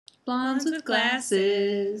Blondes with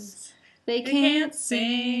glasses, they can't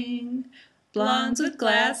sing. Blondes with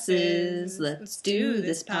glasses, let's do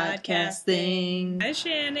this podcast thing. Hi,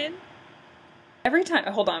 Shannon. Every time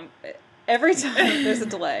there's a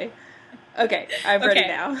delay. Okay, I'm ready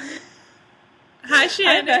now. Hi,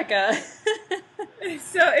 Shannon. Hi, Becca.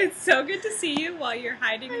 It's so good to see you while you're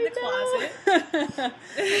hiding in the closet.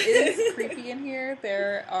 It is creepy in here.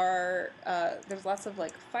 There's lots of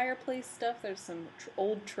like fireplace stuff. There's some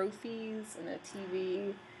old trophies and a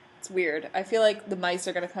TV. It's weird. I feel like the mice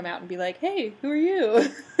are gonna come out and be like, "Hey, who are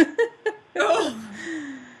you?" Oh.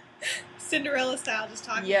 Cinderella style, just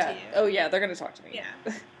talking to you. Oh yeah, they're gonna talk to me.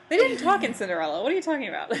 Yeah. They didn't talk in Cinderella. What are you talking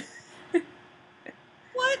about?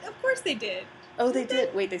 What? Of course they did. Oh, they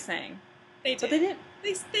did. Wait, they sang. They did. But they didn't.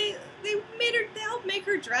 They made her. They helped make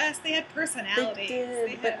her dress. They had personalities. They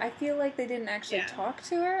did, but I feel like they didn't actually talk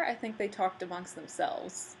to her. I think they talked amongst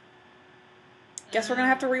themselves. Guess we're gonna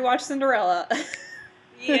have to rewatch Cinderella.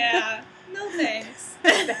 Yeah. No thanks.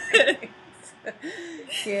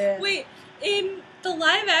 Yeah. Wait, in the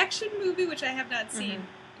live action movie, which I have not seen,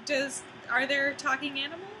 are there talking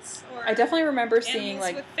animals? Or I definitely remember seeing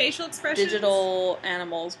like with facial expressions? digital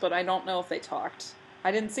animals, but I don't know if they talked.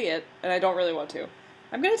 I didn't see it, and I don't really want to.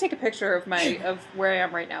 I'm gonna take a picture of where I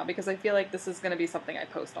am right now because I feel like this is gonna be something I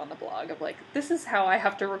post on the blog of like, this is how I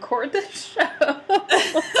have to record this show.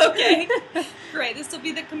 Okay, great. This will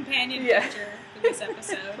be the companion picture for this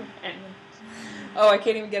episode. Oh, I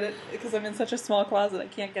can't even get it because I'm in such a small closet. I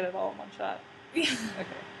can't get it all in one shot. Okay,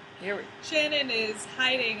 here we go. Shannon is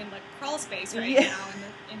hiding in like crawl space right now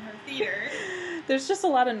in her theater. There's just a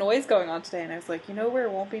lot of noise going on today, and I was like, you know where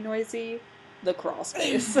it won't be noisy? The crawl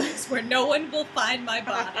space. It's where no one will find my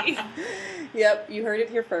body. Yep, you heard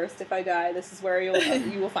it here first. If I die, this is where you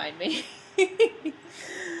will find me. And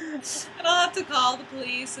I'll have to call the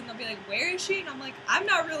police, and they'll be like, "Where is she?" And I'm like, "I'm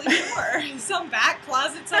not really sure. Some back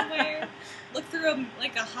closet somewhere. Look through a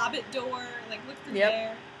hobbit door. Like look through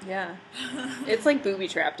there." Yeah, it's like booby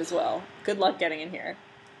trapped as well. Good luck getting in here.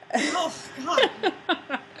 Oh God.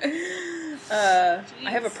 I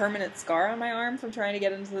have a permanent scar on my arm from trying to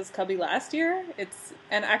get into this cubby last year.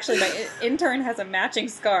 And actually my intern has a matching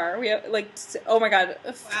scar. We have oh my God,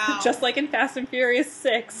 wow. Just like in Fast and Furious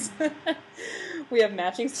 6. We have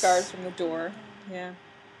matching scars from the door. Yeah.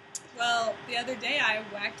 Well, the other day I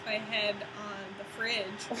whacked my head on the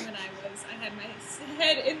fridge when I had my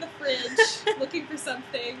head in the fridge looking for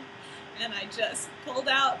something, and I just pulled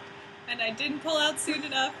out, and I didn't pull out soon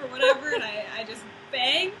enough or whatever, and I just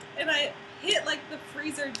banged, and I hit like the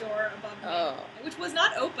freezer door above me, which was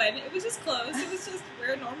not open. It was just closed. It was just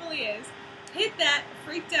where it normally is. Hit that,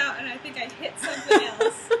 freaked out, and I think I hit something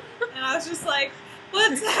else, and I was just like,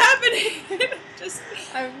 "What's happening?"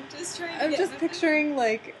 I'm just picturing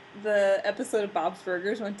like the episode of Bob's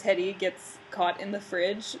Burgers when Teddy gets caught in the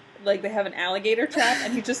fridge. Like they have an alligator trap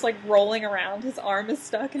and he's just like rolling around. His arm is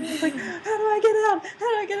stuck and he's like, "How do I get out? How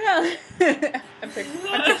do I get out?" I'm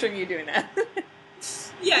picturing you doing that.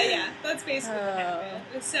 Yeah. That's basically what happened.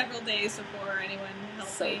 It was several days before anyone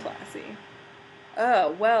helped me. So classy.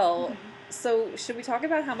 Oh, well, so should we talk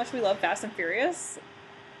about how much we love Fast and Furious?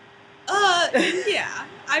 Yeah.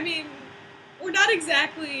 I mean, we're not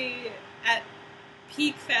exactly at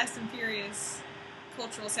peak Fast and Furious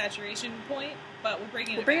cultural saturation point, but we're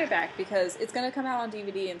bringing it back because it's going to come out on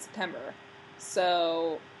DVD in September.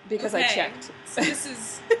 So, because I checked. So this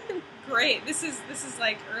is great. This is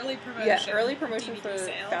like early promotion. Yeah, early promotion for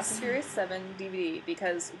sales. Fast and Furious 7 DVD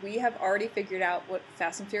because we have already figured out what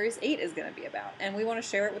Fast and Furious 8 is going to be about, and we want to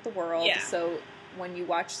share it with the world. Yeah. So when you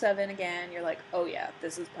watch 7 again, you're like, "Oh yeah,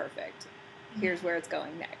 this is perfect. Here's where it's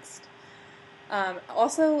going next."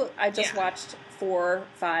 Also, I just watched 4,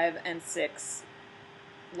 5, and 6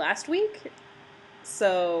 last week,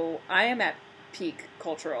 so I am at peak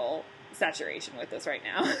cultural saturation with this right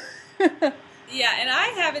now. Yeah, and I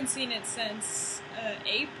haven't seen it since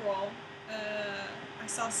April. I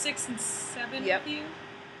saw 6 and 7 with you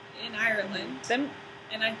in Ireland.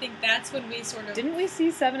 And I think that's when we sort of... Didn't we see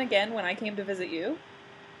 7 again when I came to visit you?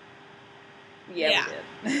 Yeah.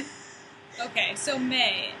 We did. Okay, so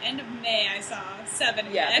end of May, I saw 7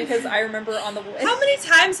 again. Yeah, because I remember on the... How many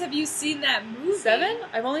times have you seen that movie? 7?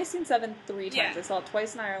 I've only seen 7 3 times. Yeah. I saw it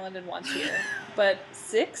twice in Ireland and once here. But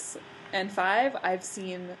 6 and 5, I've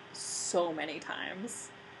seen so many times.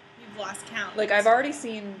 You've lost count. Like, I've already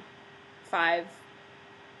seen 5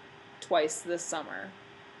 twice this summer.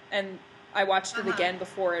 And I watched it again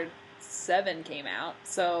before 7 came out.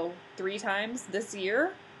 So, 3 times this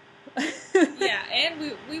year. Yeah, and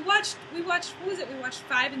we watched what was it? We watched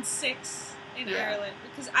 5 and 6 in Ireland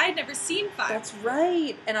because I had never seen 5. That's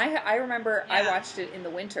right. And I remember I Yeah. watched it in the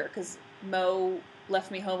winter because Mo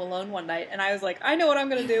left me home alone one night, and I was like, I know what I'm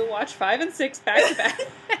going to do. Watch 5 and 6 back to back.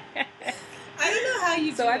 I don't know how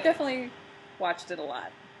you do So I've it. definitely watched it a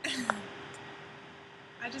lot.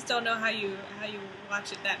 I just don't know how you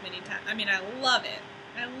watch it that many times. I mean, I love it.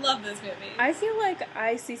 I love this movie. I feel like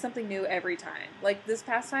I see something new every time. Like this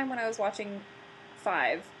past time when I was watching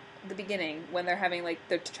 5, the beginning, when they're having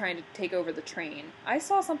they're trying to take over the train, I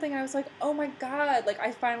saw something and I was like, oh my god,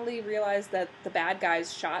 I finally realized that the bad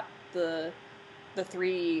guys shot the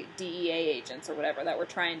 3 DEA agents or whatever that were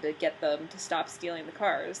trying to get them to stop stealing the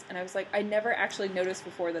cars. And I was like, I never actually noticed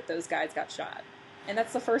before that those guys got shot. And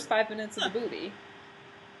that's the first 5 minutes of the movie.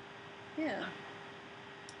 Yeah.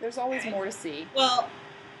 There's always more to see. Well,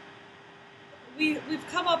 we've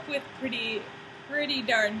come up with pretty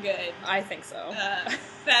darn good. I think so.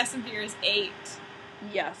 Fast and Furious 8.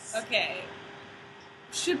 Yes. Okay.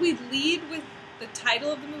 Should we lead with the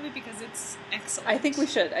title of the movie because it's excellent? I think we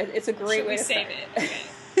should. It's a great way to start. Should we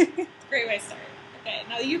save it? Okay. Great way to start. Okay,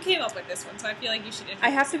 now you came up with this one, so I feel like you should introduce I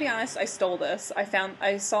have to be honest, I stole this.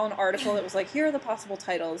 I saw an article that was like, here are the possible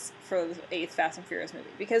titles for the 8th Fast and Furious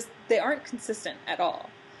movie, because they aren't consistent at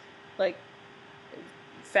all. Like,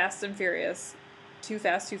 Fast and Furious, Too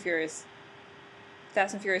Fast, Too Furious,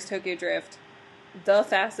 Fast and Furious Tokyo Drift, The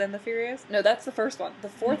Fast and the Furious. No, that's the first one. The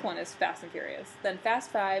 4th one is Fast and Furious. Then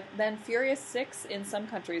Fast 5, then Furious 6 in some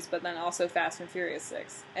countries, but then also Fast and Furious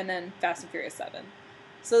 6, and then Fast and Furious 7.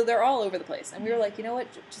 So they're all over the place. And we were like, you know what,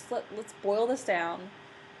 just let's boil this down.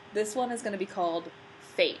 This one is going to be called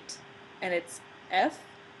Fate. And it's F,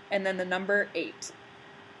 and then the number 8.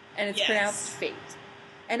 And it's pronounced Fate.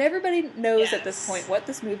 And everybody knows at this point what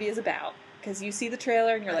this movie is about. Because you see the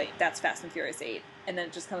trailer and you're like, that's Fast and Furious 8. And then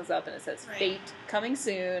it just comes up and it says, Fate, coming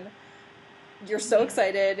soon. You're so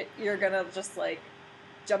excited. You're going to just,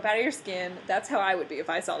 jump out of your skin. That's how I would be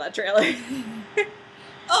if I saw that trailer.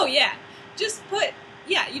 Oh, yeah.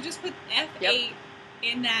 You just put F8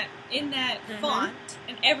 in that font,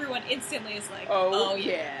 and everyone instantly is like, oh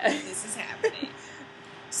yeah, this is happening.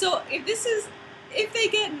 So if they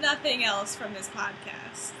get nothing else from this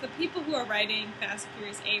podcast, the people who are writing Fast and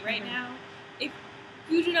Furious 8 right now, if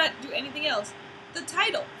you do not do anything else, the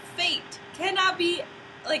title, Fate, cannot be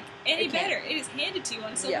any better. It is handed to you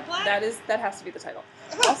on a silver platter. That has to be the title.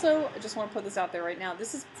 Also, I just want to put this out there right now.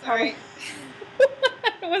 This is probably...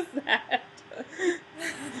 What was that?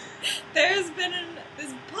 There's been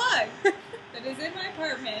this bug that is in my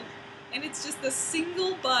apartment, and it's just a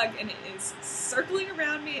single bug, and it is circling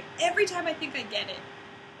around me. Every time I think I get it,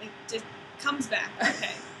 it just comes back.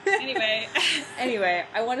 Okay. Anyway,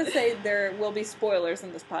 I want to say there will be spoilers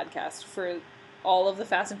in this podcast for all of the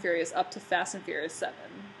Fast and Furious up to Fast and Furious 7.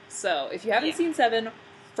 So if you haven't seen 7,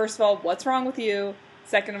 first of all, what's wrong with you?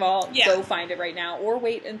 Second of all, go find it right now, or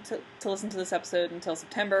wait to listen to this episode until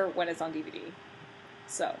September when it's on DVD.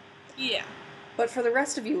 So. Yeah. But for the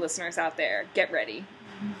rest of you listeners out there, get ready.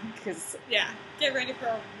 Because get ready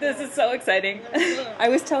for this is so exciting. I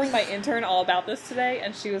was telling my intern all about this today,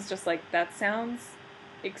 and she was just like, that sounds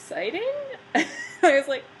exciting? I was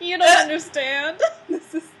like, you don't understand.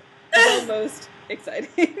 This is the most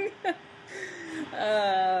exciting.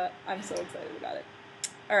 I'm so excited about it.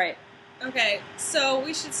 All right. Okay, so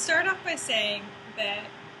we should start off by saying that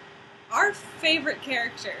our favorite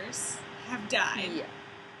characters have died. Yeah.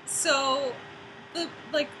 So,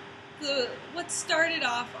 what started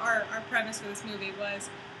off our premise for this movie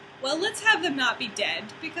was, well, let's have them not be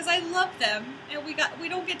dead, because I love them, and we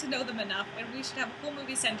don't get to know them enough, and we should have a whole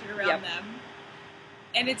movie centered around them.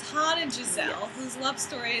 And it's Han and Giselle, whose love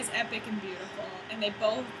story is epic and beautiful, and they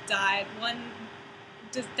both died. One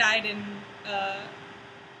just died in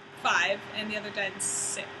 5, and the other died in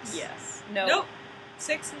 6. Yes. Nope.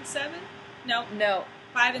 6 and 7? No.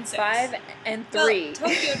 5 and 6. 5 and 3. Well,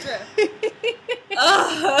 Tokyo Drift.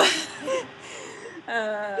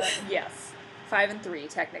 Yes. 5 and 3,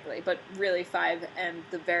 technically, but really 5 and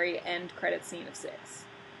the very end credit scene of 6.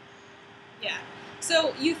 Yeah.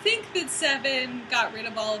 So you think that 7 got rid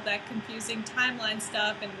of all of that confusing timeline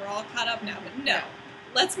stuff and we're all caught up now, but no.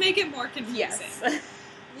 Let's make it more confusing. Yes.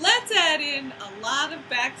 Let's add in a lot of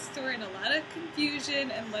backstory and a lot of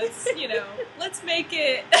confusion, and let's make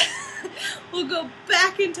it... we'll go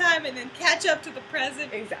back in time and then catch up to the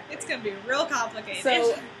present. Exactly. It's going to be real complicated.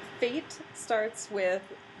 So, Fate starts with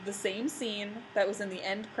the same scene that was in the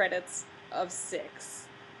end credits of 6,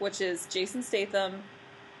 which is Jason Statham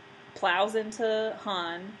plows into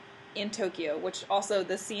Han in Tokyo, which also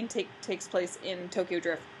this scene takes place in Tokyo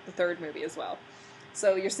Drift, the 3rd movie as well.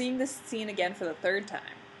 So you're seeing this scene again for the 3rd time.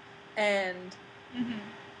 And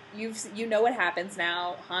you know what happens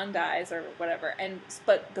now. Han dies or whatever,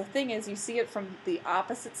 but the thing is, you see it from the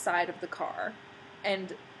opposite side of the car,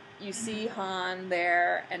 and you see Han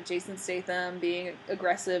there and Jason Statham being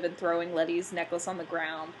aggressive and throwing Letty's necklace on the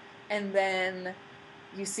ground, and then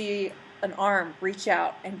you see an arm reach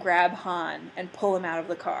out and grab Han and pull him out of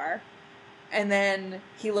the car, and then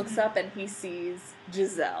he looks up and he sees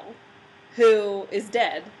Giselle, who is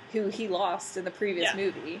dead, who he lost in the previous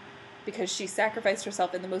movie. Because she sacrificed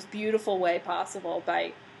herself in the most beautiful way possible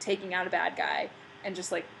by taking out a bad guy and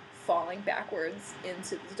just, like, falling backwards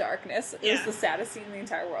into the darkness. It was the saddest scene in the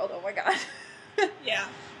entire world. Oh, my God. Yeah.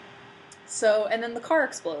 So, and then the car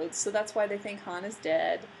explodes, so that's why they think Han is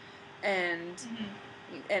dead, and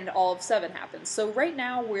all of 7 happens. So right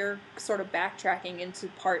now we're sort of backtracking into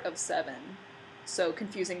part of 7, so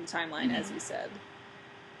confusing the timeline, as you said.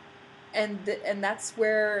 And that's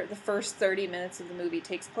where the first 30 minutes of the movie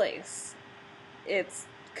takes place. It's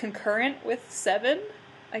concurrent with 7,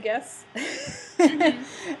 I guess.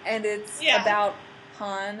 And it's about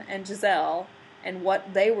Han and Giselle and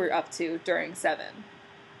what they were up to during 7.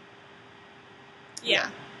 Yeah.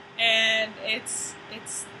 And it's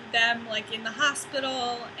them, like, in the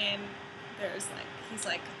hospital, and there's, like, he's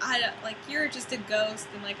like, you're just a ghost,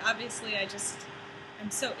 and, like, obviously I'm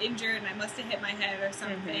so injured and I must have hit my head or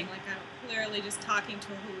something. Like, I'm clearly just talking to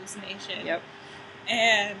a hallucination. Yep.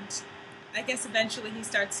 And I guess eventually he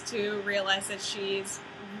starts to realize that she's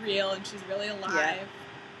real and she's really alive.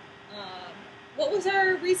 Yeah. What was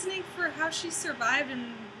our reasoning for how she survived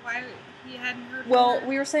and why he hadn't heard from her?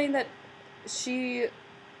 We were saying that she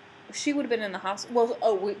would have been in the hospital.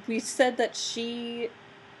 Well, we said that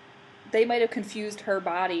they might have confused her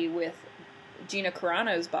body with Gina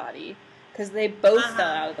Carano's body. Because they both fell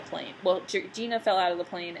out of the plane. Well, Gina fell out of the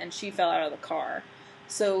plane, and she fell out of the car.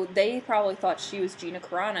 So they probably thought she was Gina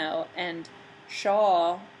Carano, and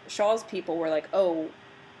Shaw's people were like,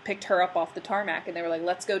 picked her up off the tarmac, and they were like,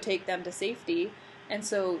 let's go take them to safety. And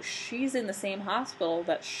so she's in the same hospital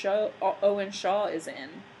that Owen Shaw is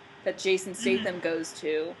in, that Jason Statham goes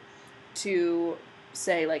to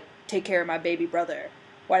say, like, take care of my baby brother.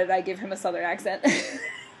 Why did I give him a southern accent?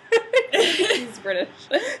 He's British.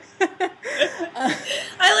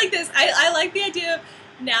 I like this. I like the idea of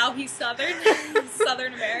now he's Southern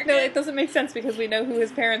American. No, it doesn't make sense because we know who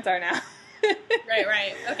his parents are now.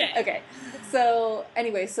 Right. Okay. So,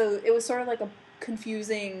 anyway, it was sort of like a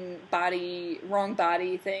confusing wrong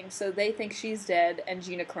body thing. So they think she's dead and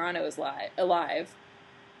Gina Carano is alive.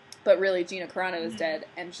 But really, Gina Carano is dead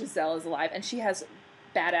and Giselle is alive. And she has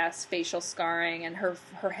badass facial scarring and her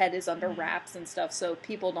head is under wraps and stuff, so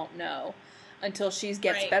people don't know until she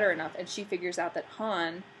gets better enough and she figures out that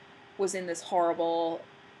Han was in this horrible,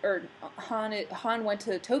 or Han went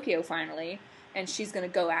to Tokyo finally, and she's going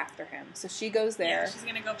to go after him. So she goes there. Yeah, she's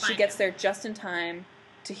going to go find She gets there just in time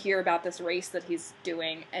to hear about this race that he's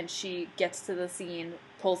doing, and she gets to the scene,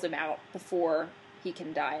 pulls him out before he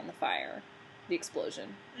can die in the fire, the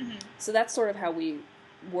explosion. So that's sort of how we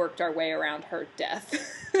worked our way around her death.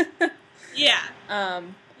 Yeah.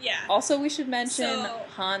 Also, we should mention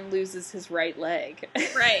Han loses his right leg.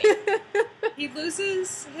 Right. He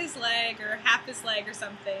loses his leg, or half his leg or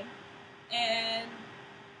something. And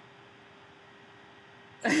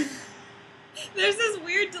there's this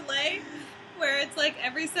weird delay where it's like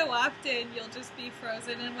every so often you'll just be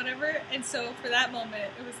frozen and whatever. And so for that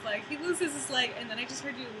moment, it was like he loses his leg, and then I just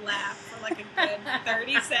heard you laugh for like a good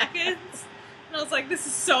 30 seconds. And I was like, this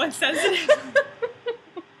is so insensitive.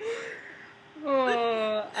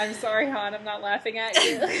 I'm sorry, Han. I'm not laughing at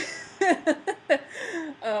you.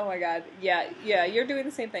 Oh, my God. Yeah, you're doing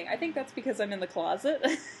the same thing. I think that's because I'm in the closet.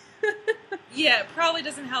 Yeah, it probably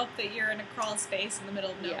doesn't help that you're in a crawl space in the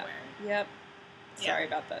middle of nowhere. Yep. Sorry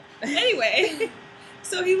about that. Anyway,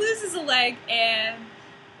 so he loses a leg, and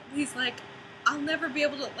he's like, I'll never be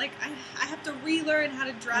able to, like, I have to relearn how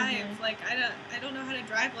to drive. Like, I don't know how to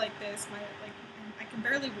drive like this. I can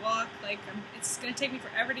barely walk. Like, it's going to take me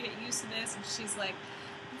forever to get used to this. And she's, like,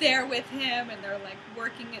 there with him, and they're, like,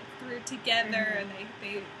 working it through together, and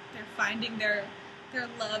they're finding their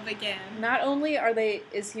love again. Not only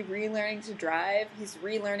is he relearning to drive, he's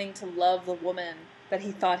relearning to love the woman that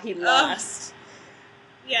he thought he lost.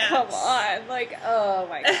 Yeah. Come on. Like, oh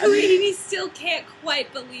my God. He still can't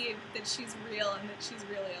quite believe that she's real and that she's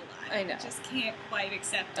really alive. I know. He just can't quite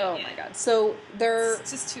accept it yet. My God. So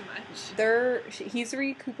it's just too much. He's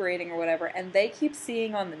recuperating or whatever, and they keep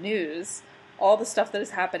seeing on the news all the stuff that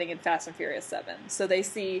is happening in Fast and Furious 7. So they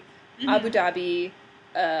see Abu Dhabi,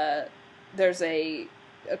 there's a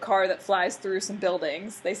a car that flies through some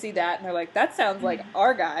buildings. They see that, and they're like, that sounds like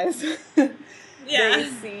our guys. Yeah. They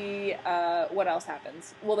see, what else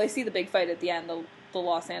happens? Well, they see the big fight at the end, the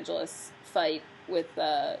Los Angeles fight with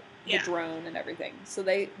the drone and everything. So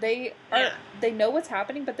they know what's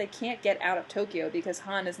happening, but they can't get out of Tokyo because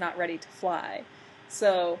Han is not ready to fly.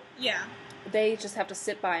 So they just have to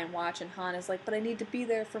sit by and watch, and Han is like, but I need to be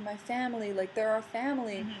there for my family, like, they're our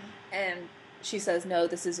family. Mm-hmm. And she says, no,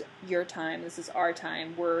 this is your time, this is our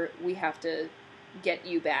time, we have to get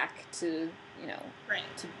you back to,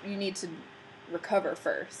 you need to recover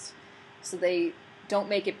first. So they don't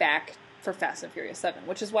make it back for Fast and Furious 7,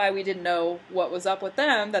 which is why we didn't know what was up with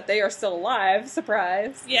them, that they are still alive,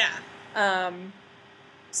 surprise. Yeah.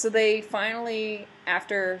 So they finally,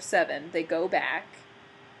 after 7, they go back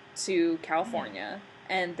to California,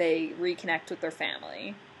 and they reconnect with their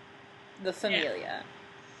family, the Familia.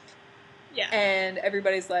 Yeah. And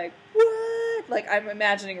everybody's like, what? Like, I'm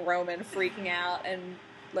imagining Roman freaking out, and,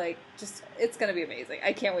 like, just, it's gonna be amazing.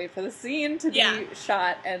 I can't wait for the scene to be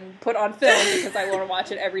shot and put on film, because I want to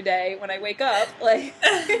watch it every day when I wake up. Like,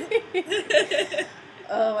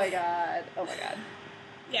 oh my god.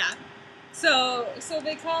 Yeah. So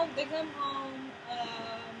they come home,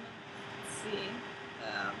 let's see.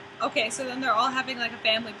 Okay, so then they're all having, like, a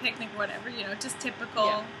family picnic or whatever, just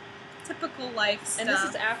typical life stuff. And this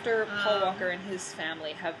is after Paul Walker and his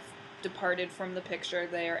family have departed from the picture.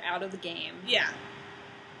 They are out of the game. Yeah.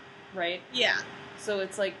 Right? Yeah. So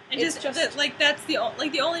it's like, and it's just like, that's the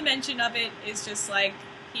only mention of it is just, like,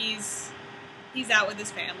 he's out with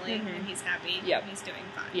his family, and he's happy, and he's doing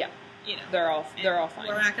fine. Yeah. They're all fine.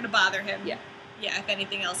 We're not going to bother him. Yeah. Yeah, if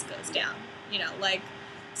anything else goes down. Like,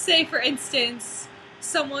 say, for instance,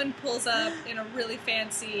 someone pulls up in a really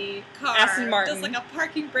fancy car. Aston Martin. Does, like, a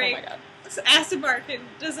parking brake. Oh my god. So Aston Martin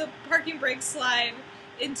does a parking brake slide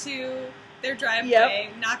into their driveway,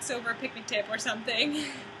 knocks over a picnic table or something,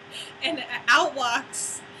 and out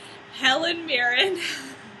walks Helen Mirren.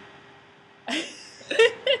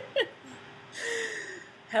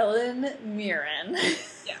 Helen Mirren.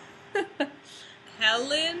 Yeah.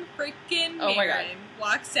 Helen freaking Mirren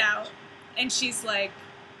walks out, and she's like,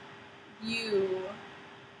 you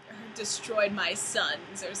destroyed my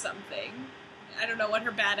sons or something. I don't know what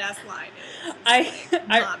her badass line is.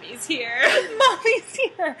 Mommy's here. Mommy's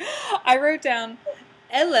here. I wrote down,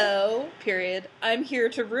 hello, period, I'm here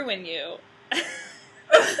to ruin you.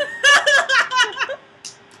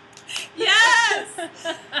 Yes!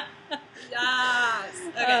 Yes!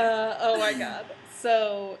 Okay. Oh my god.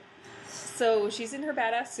 So she's in her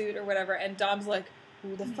badass suit or whatever, and Dom's like,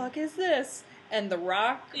 who the fuck is this? And The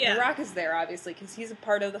Rock is there, obviously, because he's a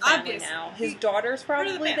part of the family now. His daughter's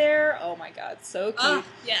probably there. Oh my god, so cute.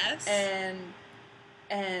 Yes.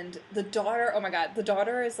 And the daughter, oh my god, the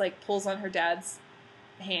daughter is like, pulls on her dad's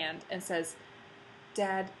hand and says,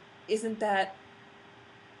 Dad, isn't that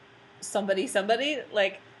somebody?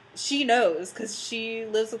 Like, she knows, because she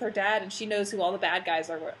lives with her dad, and she knows who all the bad guys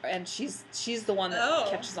are, and she's the one that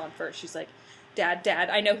catches on first. She's like, Dad,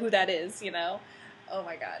 I know who that is, Oh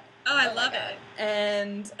my god. Oh, I love it.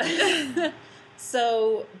 And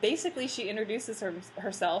so basically she introduces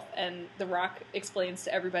herself, and The Rock explains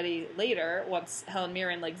to everybody later, once Helen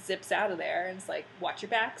Mirren, like, zips out of there, and it's like, watch your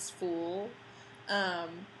backs, fool.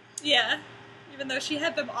 Yeah. Even though she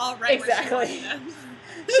had them all right. Exactly. Where she wanted them.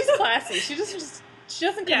 She's classy. She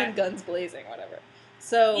doesn't come in guns blazing, whatever.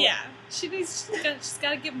 So yeah, she's got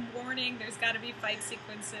to give warning. There's got to be fight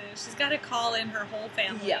sequences. She's got to call in her whole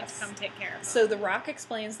family to come take care of them. So The Rock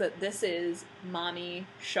explains that this is Mommy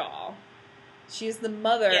Shaw. She's the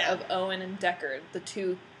mother of Owen and Deckard, the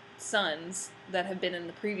two sons that have been in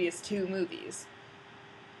the previous 2 movies.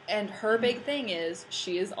 And her big thing is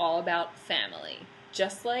she is all about family,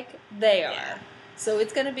 just like they are. Yeah. So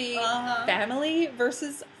it's going to be family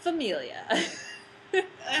versus familia.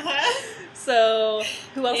 So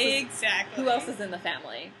who else is in the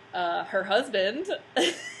family? Her husband.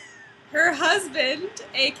 Her husband,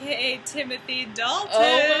 aka Timothy Dalton.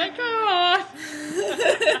 Oh my god.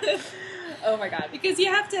 Oh my god. Because you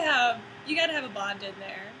gotta have a Bond in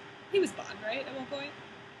there. He was Bond, right, at one point?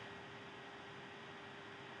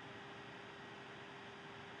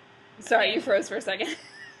 Sorry, you froze for a second.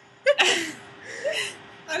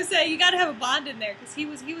 I was saying, you gotta have a Bond in there, because he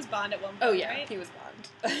was Bond at one point, right? He was Bond.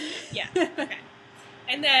 Yeah, okay.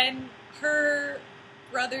 And then her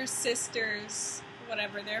brothers, sisters,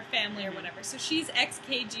 whatever, their family or whatever. So she's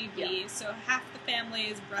ex-KGB, so half the family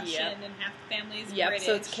is Russian and half the family is British.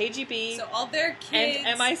 So it's KGB. So all their kids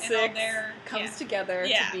and MI6 and all their, comes together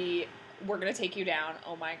to be, we're gonna take you down.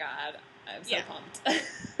 Oh my god. I'm so pumped.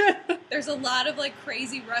 There's a lot of, like,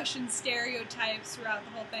 crazy Russian stereotypes throughout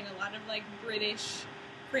the whole thing. A lot of, like, British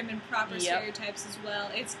prim and proper stereotypes as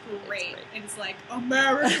well. It's great. It's like,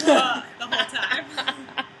 America the whole time.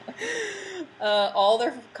 All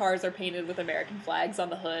their cars are painted with American flags on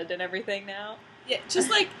the hood and everything now. Yeah, just,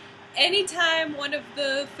 like, anytime one of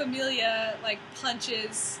the familia, like,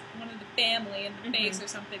 punches one of the family in the face or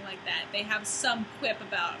something like that, they have some quip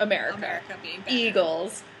about America being better.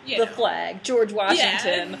 Eagles, the flag, George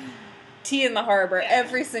Washington, tea in the harbor,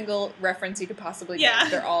 every single reference you could possibly make,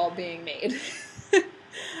 they're all being made.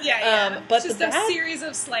 But just a series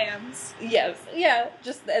of slams. Yes,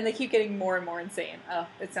 and they keep getting more and more insane. Oh,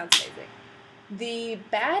 it sounds amazing. The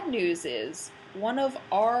bad news is one of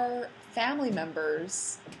our family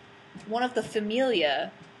members, one of the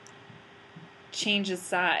familia, changes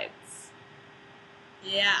sides.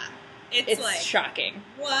 Yeah. It's like, shocking.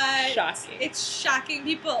 What? Shocking. It's shocking.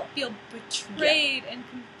 People feel betrayed and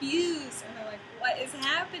confused, and they're like, what is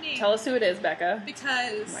happening? Tell us who it is, Becca.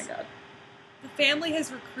 Because oh my God. The family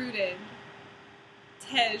has recruited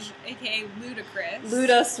Tej, a.k.a. Ludacris.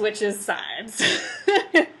 Luda switches sides.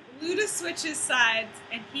 Luda switches sides,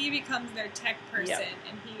 and he becomes their tech person,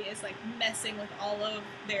 and he is, like, messing with all of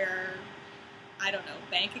their, I don't know,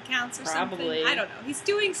 bank accounts or something. I don't know. He's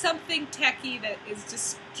doing something techie that is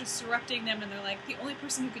just disrupting them, and they're like, the only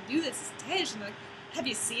person who could do this is Tej. And they're like, have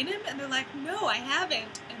you seen him? And they're like, no, I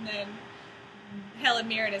haven't. And then Helen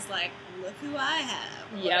Mirren is like, look who I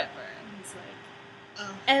have. Or whatever. And he's like,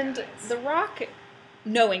 oh, and guys. The Rock,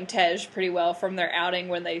 knowing Tej pretty well from their outing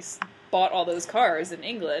when they bought all those cars in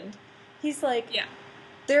England, he's like,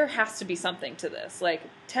 there has to be something to this. Like,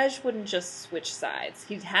 Tej wouldn't just switch sides.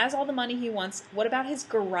 He has all the money he wants. What about his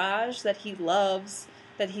garage that he loves,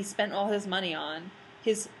 that he spent all his money on?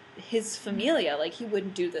 His familia, like, he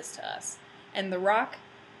wouldn't do this to us. And The Rock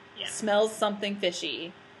smells something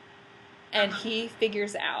fishy, and he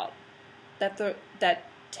figures out that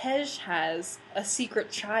Tej has a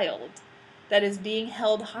secret child that is being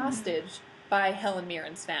held hostage by Helen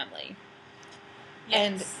Mirren's family.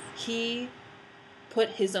 And he put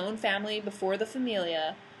his own family before the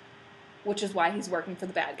familia, which is why he's working for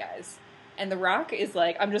the bad guys. And The Rock is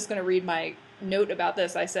like, I'm just going to read my note about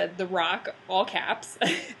this. I said, The Rock, all caps,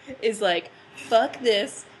 is like, fuck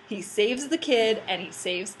this. He saves the kid and he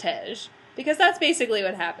saves Tej. Because that's basically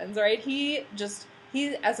what happens, right? He,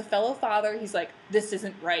 as a fellow father, he's like, this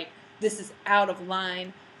isn't right. This is out of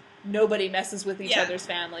line. Nobody messes with each other's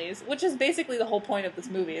families, which is basically the whole point of this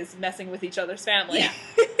movie, is messing with each other's family. Yeah.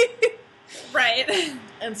 Right.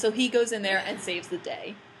 And so he goes in there and saves the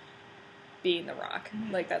day, being The Rock.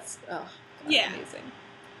 Like, that's amazing.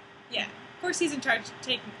 Yeah. Of course he's in charge of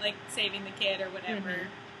saving the kid or whatever,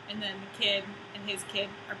 and then the kid and his kid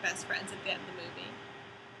are best friends at the end of the movie.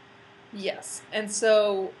 Yes. And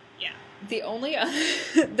so the only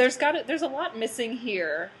there's a lot missing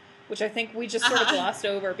here, which I think we just sort of glossed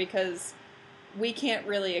over because we can't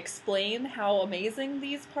really explain how amazing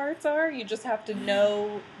these parts are. You just have to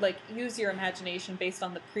know, like, use your imagination based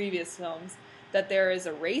on the previous films, that there is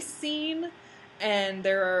a race scene, and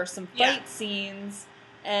there are some fight scenes,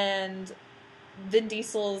 and Vin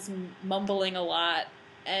Diesel's mumbling a lot,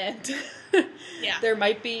 and there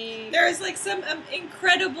might be... There's, like, some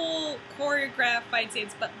incredible choreographed fight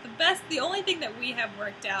scenes, but the only thing that we have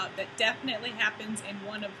worked out that definitely happens in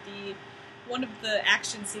one of the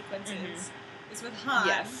action sequences is with Han.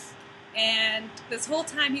 Yes. And this whole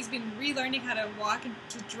time he's been relearning how to walk and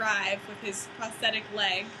to drive with his prosthetic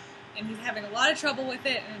leg, and he's having a lot of trouble with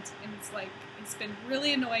it, and it's like, it's been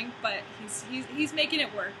really annoying, but he's making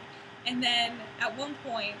it work. And then at one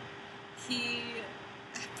point, he,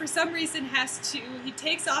 for some reason, he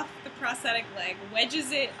takes off the prosthetic leg,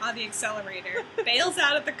 wedges it on the accelerator, bails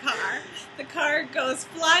out of the car. The car goes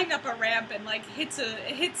flying up a ramp and, like, hits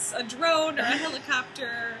a drone or a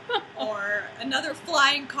helicopter or another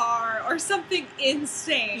flying car or something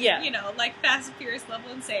insane. Yeah. You know, like Fast and Furious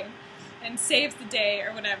level insane. And saves the day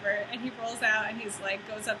or whatever. And he rolls out and he's like,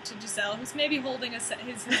 goes up to Giselle, who's maybe holding his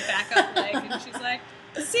backup leg, and she's like,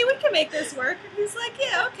 see, we can make this work. And he's like,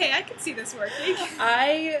 yeah, okay, I can see this working.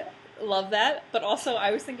 I love that, but also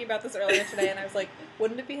I was thinking about this earlier today, and I was like,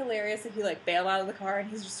 wouldn't it be hilarious if he, like, bailed out of the car and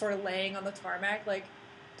he's just sort of laying on the tarmac, like,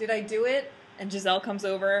 did I do it? And Giselle comes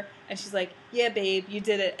over, and she's like, yeah, babe, you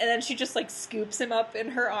did it. And then she just, like, scoops him up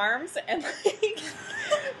in her arms, and, like,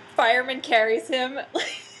 fireman carries him,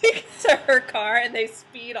 like, to her car, and they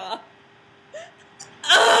speed off.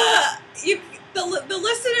 The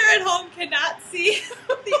listener at home cannot see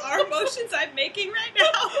the arm motions I'm making right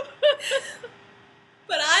now.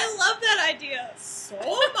 But I love that idea so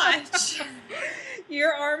much.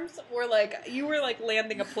 Your arms were like, you were like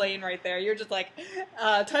landing a plane right there. You're just like,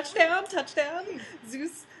 touchdown, touchdown.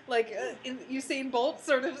 Zeus, like, Usain Bolt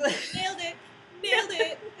sort of. Nailed it. Nailed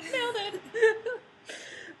it. Nailed it.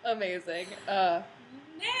 Amazing. Nailed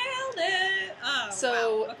it. Oh,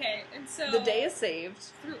 so, wow. Okay, and so the day is saved.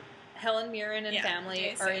 through, Helen Mirren and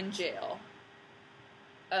family are in jail.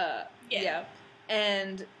 Yeah.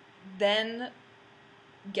 And then,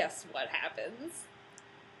 guess what happens?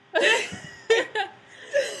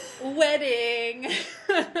 Wedding.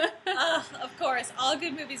 Of course, all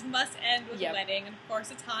good movies must end with Yep. a wedding. And of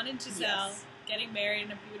course, it's Han and Giselle getting married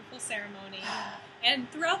in a beautiful ceremony.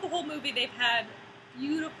 And throughout the whole movie, they've had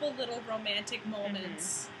beautiful little romantic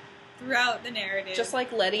moments throughout the narrative. Just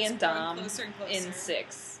like Letty and Dom closer and closer. in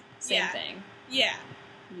 6. Same thing. Yeah.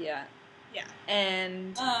 Yeah. Yeah.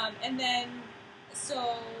 And then,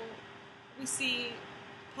 so we see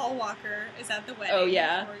Paul Walker is at the wedding. Oh,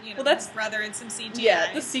 yeah. Or, you know, Well, that's- his brother in some CGI.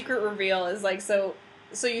 yeah, the secret reveal is like, so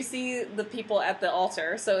you see the people at the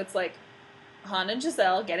altar, so it's like Han and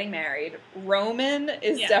Giselle getting married. Roman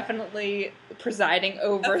is definitely presiding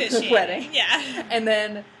over the wedding. Yeah. And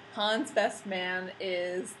then Han's best man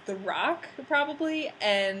is The Rock, probably,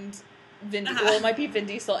 and well, it might be Vin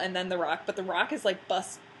Diesel and then The Rock, but The Rock is like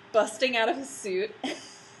busting out of his suit.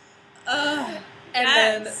 And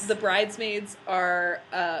then the bridesmaids are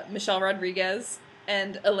Michelle Rodriguez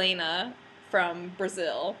and Elena from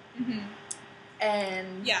Brazil. Mm-hmm.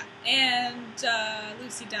 And and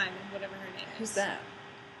Lucy Diamond, whatever her name is. Who's that?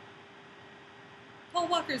 Paul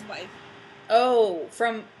Walker's wife. Oh,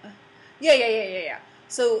 from yeah.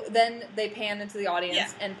 So then they pan into the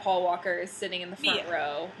audience, and Paul Walker is sitting in the front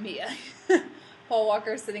row. Mia. Paul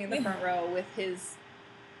Walker is sitting in the front row with his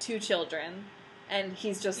 2 children, and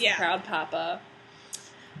he's just a proud papa,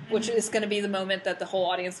 which is going to be the moment that the whole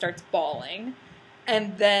audience starts bawling.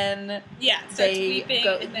 And then starts weeping,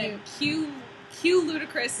 and then cue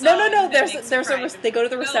Ludacris. No. They go to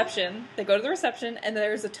the reception. They go to the reception, and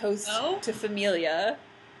there's a toast to Familia,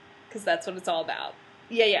 because that's what it's all about.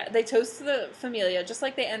 Yeah. They toast to the Familia, just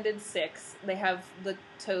like they ended 6. They have the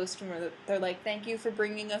toast where they're like, "Thank you for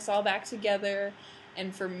bringing us all back together,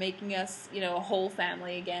 and for making us, a whole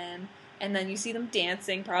family again." And then you see them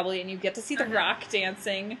dancing, probably, and you get to see The Rock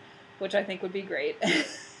dancing, which I think would be great.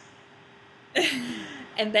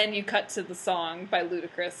 And then you cut to the song by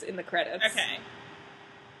Ludacris in the credits. Okay.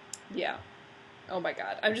 Yeah. Oh my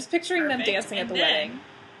god. I'm just picturing them dancing at the wedding.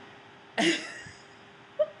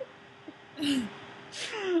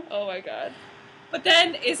 Oh my god. But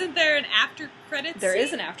then, isn't there an after credits scene? There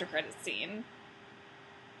is an after credits scene.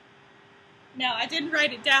 No, I didn't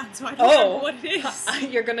write it down, so I don't know what it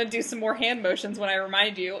is. You're gonna do some more hand motions when I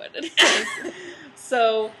remind you what it is.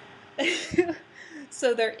 So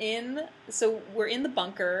we're in the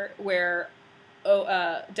bunker where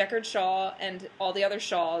Deckard Shaw and all the other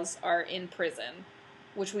Shaws are in prison,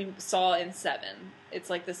 which we saw in 7. It's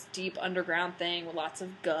like this deep underground thing with lots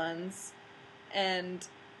of guns, and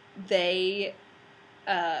they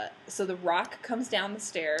so The Rock comes down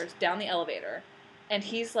the elevator, and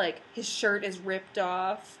he's like, his shirt is ripped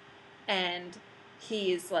off, and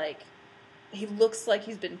he's like, he looks like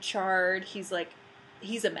he's been charred. He's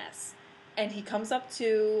a mess. And he comes up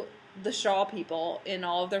to the Shaw people in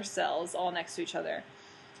all of their cells, all next to each other.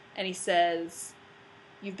 And he says,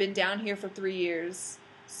 "You've been down here for 3 years,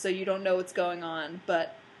 so you don't know what's going on,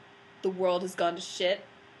 but the world has gone to shit,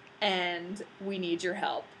 and we need your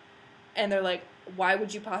help." And they're like, "Why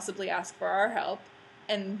would you possibly ask for our help?"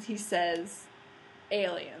 And he says,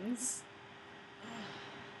 "Aliens."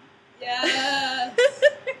 Yes.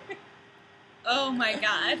 Oh my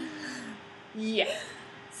god. Yeah.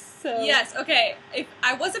 So. Yes, okay. If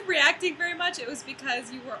I wasn't reacting very much, it was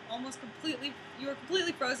because you were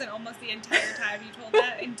completely frozen almost the entire time you told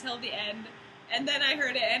that until the end. And then I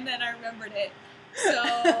heard it, and then I remembered it.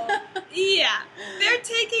 So, yeah. They're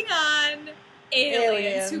taking on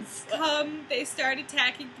aliens who come, they start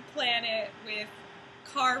attacking the planet with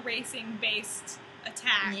car racing based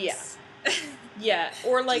attacks. Yeah. Yeah,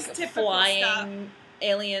 or like flying stuff.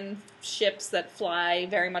 Alien ships that fly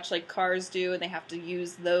very much like cars do, and they have to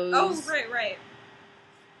use those. Oh, right.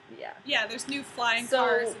 Yeah. Yeah, there's new flying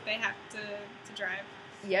cars that they have to drive.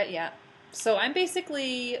 Yeah. So I'm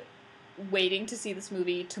basically waiting to see this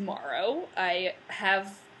movie tomorrow. I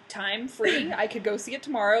have time free. I could go see it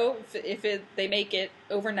tomorrow. If they make it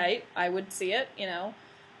overnight, I would see it,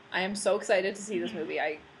 I am so excited to see this movie.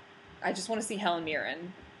 I just want to see Helen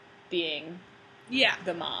Mirren being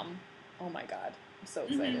the mom. Oh my god. I'm so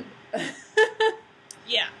excited.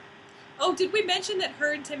 Yeah. Oh, did we mention that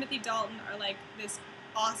her and Timothy Dalton are like this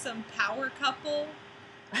awesome power couple,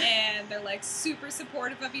 and they're like super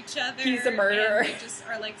supportive of each other. He's a murderer. And they just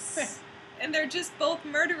are like, and they're just both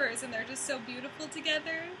murderers, and they're just so beautiful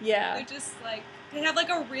together. Yeah. They're just like, they have like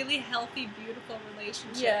a really healthy, beautiful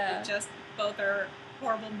relationship. Yeah. But just both are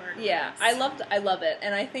horrible murderers. Yeah, I love it,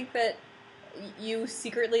 and I think that you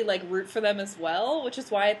secretly like root for them as well, which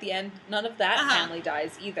is why at the end none of that family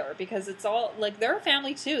dies either, because it's all like they're a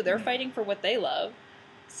family too. They're fighting for what they love.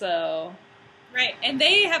 So right, and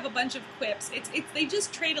they have a bunch of quips. It's they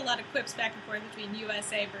just trade a lot of quips back and forth between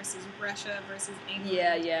USA versus Russia versus England.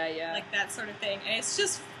 Yeah. Like that sort of thing. And it's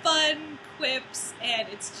just fun quips, and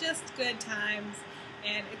it's just good times,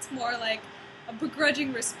 and it's more like a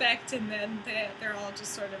begrudging respect, and then they're all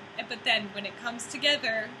just sort of... But then when it comes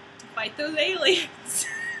together to fight those aliens...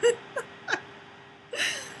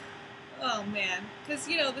 Oh, man. Because,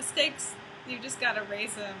 you know, the stakes, you just got to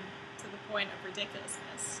raise them to the point of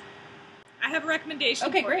ridiculousness. I have a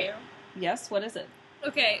recommendation for great. you. Yes, what is it?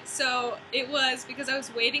 Okay, so it was because I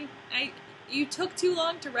was waiting... You took too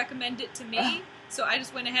long to recommend it to me, so I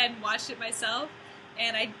just went ahead and watched it myself,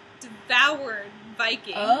 and I devoured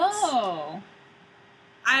Vikings. Oh.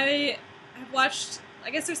 I've watched,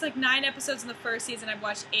 I guess there's like 9 episodes in the first season. I've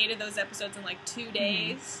watched 8 of those episodes in like 2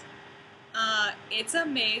 days. It's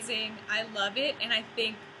amazing. I love it. And I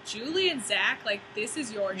think Julie and Zach, like, this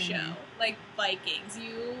is your show. Like, Vikings.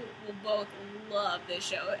 You will both love this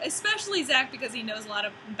show. Especially Zach, because he knows a lot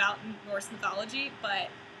about Norse mythology. But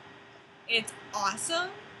it's awesome.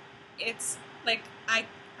 It's, like,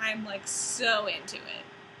 I'm like, so into it.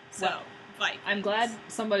 So... Well, Vikings. I'm glad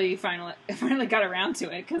somebody finally got around to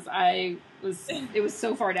it, because it was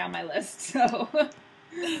so far down my list. So,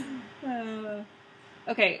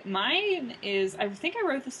 okay, mine is, I think I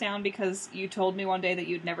wrote this down because you told me one day that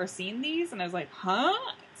you'd never seen these, and I was like, huh?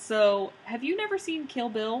 So, have you never seen Kill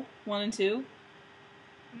Bill 1 and 2?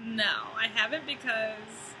 No, I haven't, because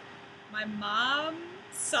my mom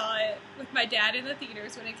saw it with my dad in the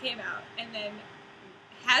theaters when it came out, and then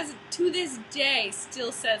has, to this day,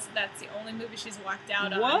 still says that's the only movie she's walked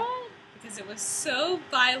out on. What? Because it was so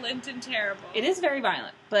violent and terrible. It is very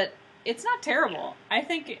violent, but it's not terrible. I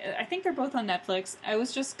think they're both on Netflix. I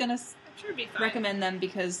was just gonna recommend them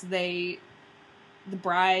because the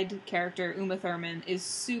bride character, Uma Thurman, is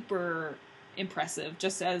super impressive,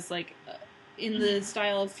 just as, like, in the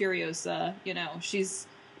style of Furiosa, you know,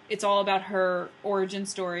 it's all about her origin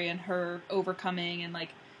story and her overcoming and, like,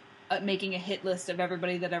 making a hit list of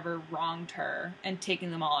everybody that ever wronged her and taking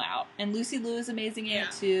them all out. And Lucy Liu is amazing in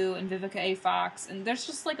it too, and Vivica A. Fox, and there's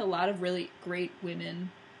just like a lot of really great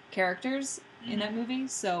women characters in that movie,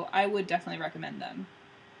 so I would definitely recommend them.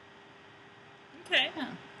 Okay. Yeah.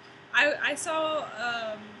 I saw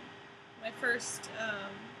my first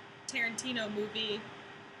Tarantino movie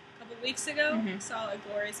a couple weeks ago. I saw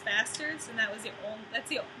Inglourious Basterds, and that's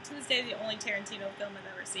to this day the only Tarantino film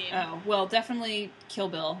I've ever seen. Oh, well, definitely Kill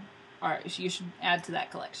Bill. You should add to that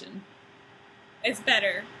collection. It's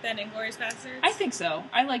better than Inglourious Basterds? I think so.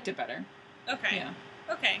 I liked it better. Okay. Yeah.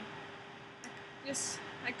 Okay.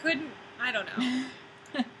 I couldn't, I don't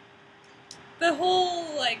know. The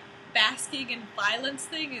whole, like, basking in violence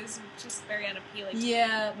thing is just very unappealing to me.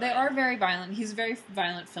 Yeah, they are very violent. He's a very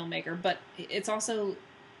violent filmmaker, but it's also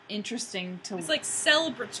interesting to... It's, like,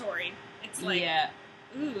 celebratory. It's like, yeah.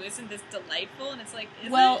 Ooh, isn't this delightful? And it's like,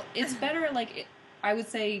 it's better, like... I would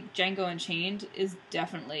say Django Unchained is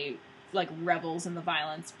definitely, like, revels in the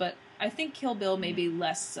violence, but I think Kill Bill may be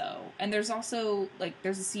less so. And there's also, like,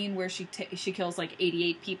 there's a scene where she kills, like,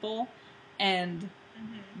 88 people, and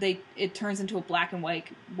it turns into a black and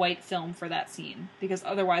white film for that scene, because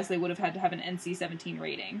otherwise they would have had to have an NC-17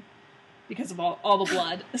 rating because of all the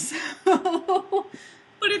blood. So...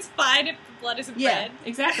 But it's fine if the blood isn't red. Yeah,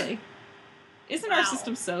 exactly. Isn't our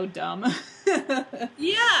system so dumb?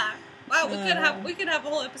 Yeah. Wow, we could have a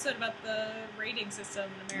whole episode about the rating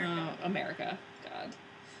system in America. Oh, America. God.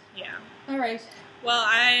 Yeah. All right. Well,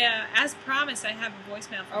 I, as promised, I have a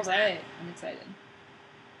voicemail from Zach. All right. I'm excited.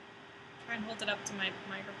 Try and hold it up to my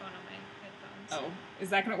microphone on my headphones. Oh, is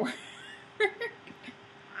that going to work?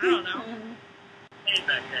 I don't know. Hey,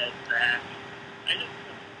 Becca, it's Zach. I just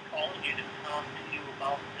was calling you to talk to you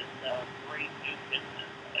about this great new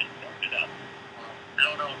business that I started up. I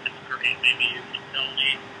don't know if it's great. Maybe you can tell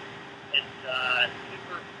me. It's a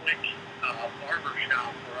super quick barber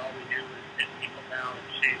shop where all we do is sit people down and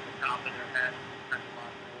shave the top of their head and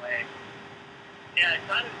along the way. Yeah, I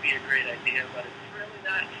thought it would be a great idea, but it's really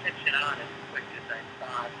not catching on as quick as I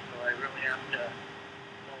thought, so I really have to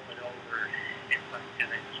mull it over if I'm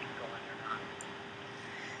going to keep going or not.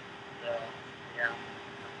 So, yeah,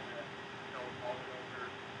 I'm going to go mull it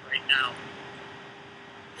over right now.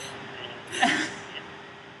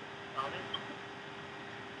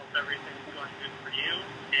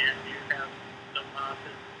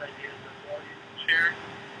 chair,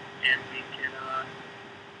 and we can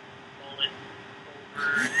roll it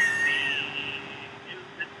over the new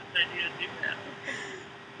business ideas you have.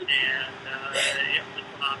 And yeah, this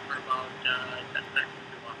went on for about 10 seconds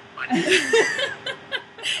too long.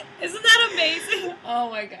 Isn't that amazing? Oh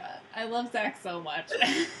my god. I love Zach so much.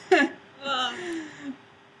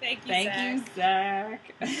 Thank you, Thank you,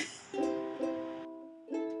 Zach.